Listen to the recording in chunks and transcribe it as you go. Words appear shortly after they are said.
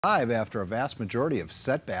After a vast majority of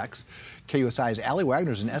setbacks. KUSI's Allie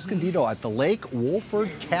Wagner's in Escondido at the Lake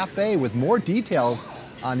Wohlford Cafe with more details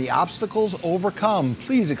on the obstacles overcome.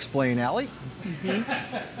 Please explain, Allie.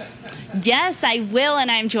 Yes, I will, and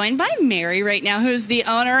I'm joined by Mary right now, who's the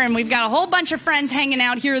owner, and we've got a whole bunch of friends hanging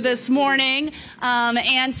out here this morning.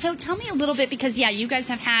 And so tell me a little bit, because, yeah, you guys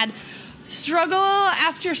have had struggle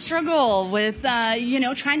after struggle with,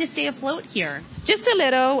 trying to stay afloat here. Just a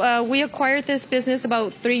little. We acquired this business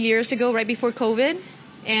about 3 years ago, right before COVID.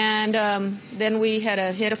 And then we had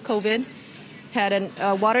a hit of COVID, had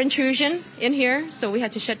a water intrusion in here, so we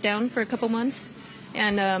had to shut down for a couple months.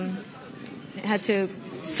 And had to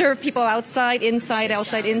serve people outside, inside,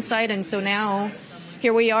 outside, inside. And so now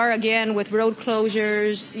here we are again with road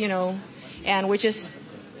closures, and we're just,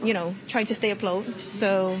 trying to stay afloat.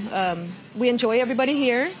 So we enjoy everybody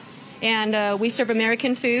here. And we serve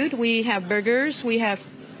American food. We have burgers. We have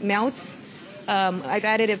melts. I've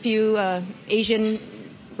added a few Asian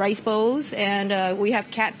rice bowls. And we have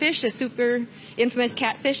catfish, the super infamous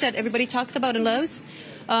catfish that everybody talks about and loves.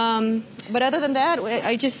 But other than that,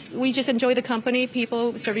 we just enjoy the company,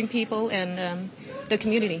 people, serving people, and the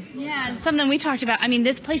community. Yeah, and something we talked about. I mean,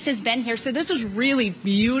 this place has been here, so this was really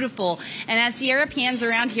beautiful. And as Sierra pans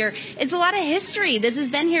around here, it's a lot of history. This has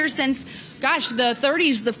been here since, gosh, the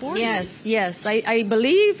 30s, the 40s. Yes. I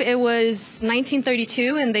believe it was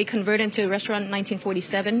 1932, and they converted into a restaurant in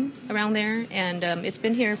 1947, around there. And it's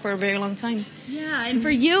been here for a very long time. Yeah, and for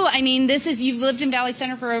you, I mean, you've lived in Valley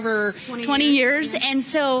Center for over 20 years, yeah. And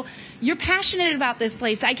so you're passionate about this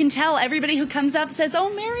place. I can tell everybody who comes up says, "Oh,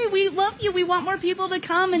 Mary, we love you. We want more people to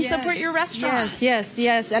come and support your restaurant."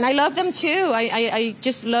 Yes. And I love them too. I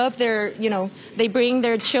just love their, they bring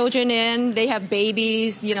their children in. They have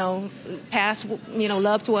babies, past,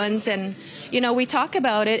 loved ones. And, we talk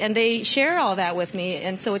about it and they share all that with me.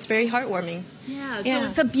 And so it's very heartwarming. Yeah, so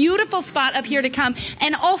it's a beautiful spot up here to come.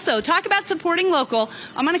 And also, talk about supporting local.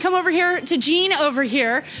 I'm going to come over here to Jean over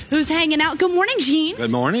here, who's hanging out. Good morning, Jean.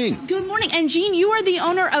 Good morning. Good morning. And Jean, you are the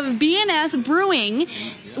owner of B&S Brewing,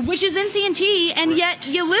 which is in C&T, and yet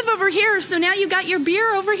you live over here, so now you got your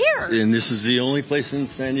beer over here. And this is the only place in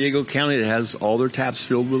San Diego County that has all their taps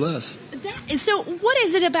filled with us. So what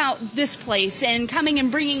is it about this place and coming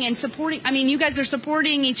and bringing and supporting? I mean, you guys are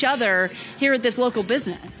supporting each other here at this local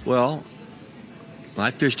business. Well,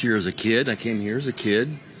 I fished here as a kid. I came here as a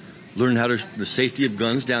kid, learned the safety of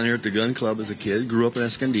guns down here at the gun club as a kid, grew up in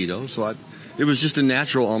Escondido. So it was just a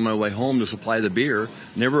natural on my way home to supply the beer.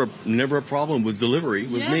 Never a problem with delivery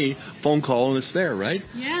with me. Phone call and it's there, right?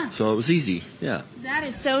 Yeah. So it was easy. Yeah. That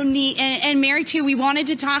is so neat. And Mary, too, we wanted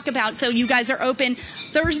to talk about, so you guys are open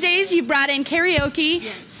Thursdays, you brought in karaoke.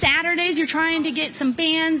 Yes. Saturdays, you're trying to get some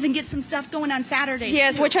bands and get some stuff going on Saturdays.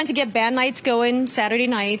 Yes, we're trying to get band nights going Saturday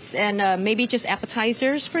nights, and maybe just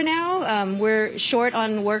appetizers for now. We're short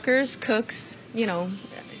on workers, cooks,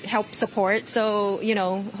 help support. So,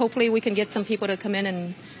 hopefully we can get some people to come in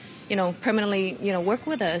and, permanently, work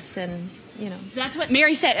with us and, That's what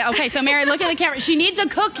Mary said. Okay, so Mary, look at the camera. She needs a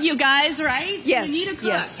cook, you guys, right? Yes. You need a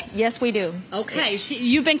cook. Yes, we do. Okay, yes.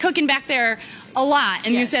 You've been cooking back there a lot,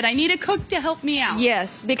 and you said, I need a cook to help me out.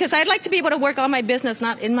 Yes, because I'd like to be able to work on my business,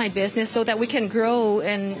 not in my business, so that we can grow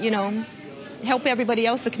and, help everybody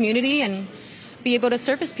else, the community, and be able to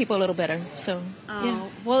service people a little better. So, yeah.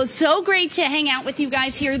 Well, it's so great to hang out with you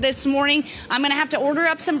guys here this morning. I'm going to have to order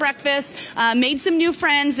up some breakfast. Made some new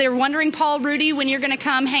friends. They were wondering, Paul, Rudy, when you're going to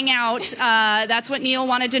come hang out. That's what Neil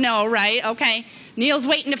wanted to know, right? Okay. Neil's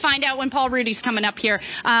waiting to find out when Paul Rudy's coming up here.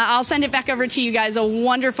 I'll send it back over to you guys. A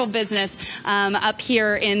wonderful business up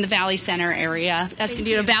here in the Valley Center area.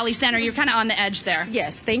 Escondido Valley Center. You're kind of on the edge there.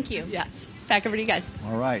 Yes, thank you. Yes. Back over to you guys.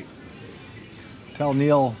 All right. Tell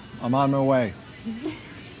Neil I'm on my way.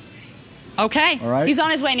 Okay. All right. He's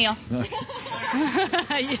on his way, Neil.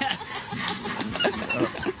 Yes.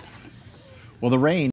 Well, the rain